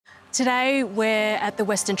Today we're at the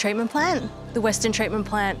Western Treatment Plant. The Western Treatment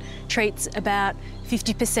Plant treats about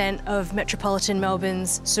 50% of metropolitan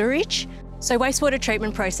Melbourne's sewerage. So wastewater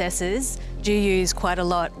treatment processes do use quite a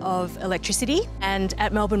lot of electricity, and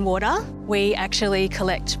at Melbourne Water we actually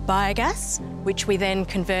collect biogas, which we then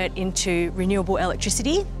convert into renewable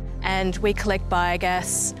electricity, and we collect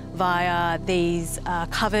biogas via these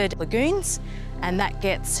covered lagoons, and that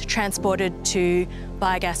gets transported to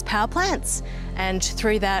biogas power plants, and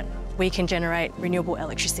through that we can generate renewable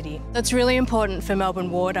electricity. It's really important for Melbourne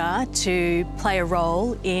Water to play a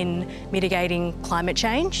role in mitigating climate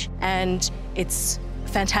change, and it's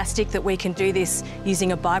fantastic that we can do this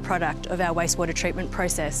using a byproduct of our wastewater treatment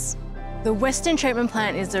process. The Western Treatment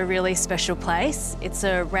Plant is a really special place. It's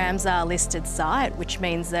a Ramsar listed site, which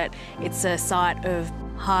means that it's a site of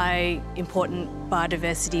high important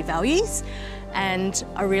biodiversity values. And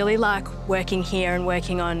I really like working here and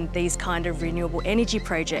working on these kind of renewable energy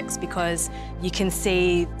projects because you can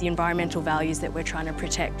see the environmental values that we're trying to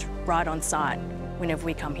protect right on site whenever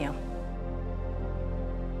we come here.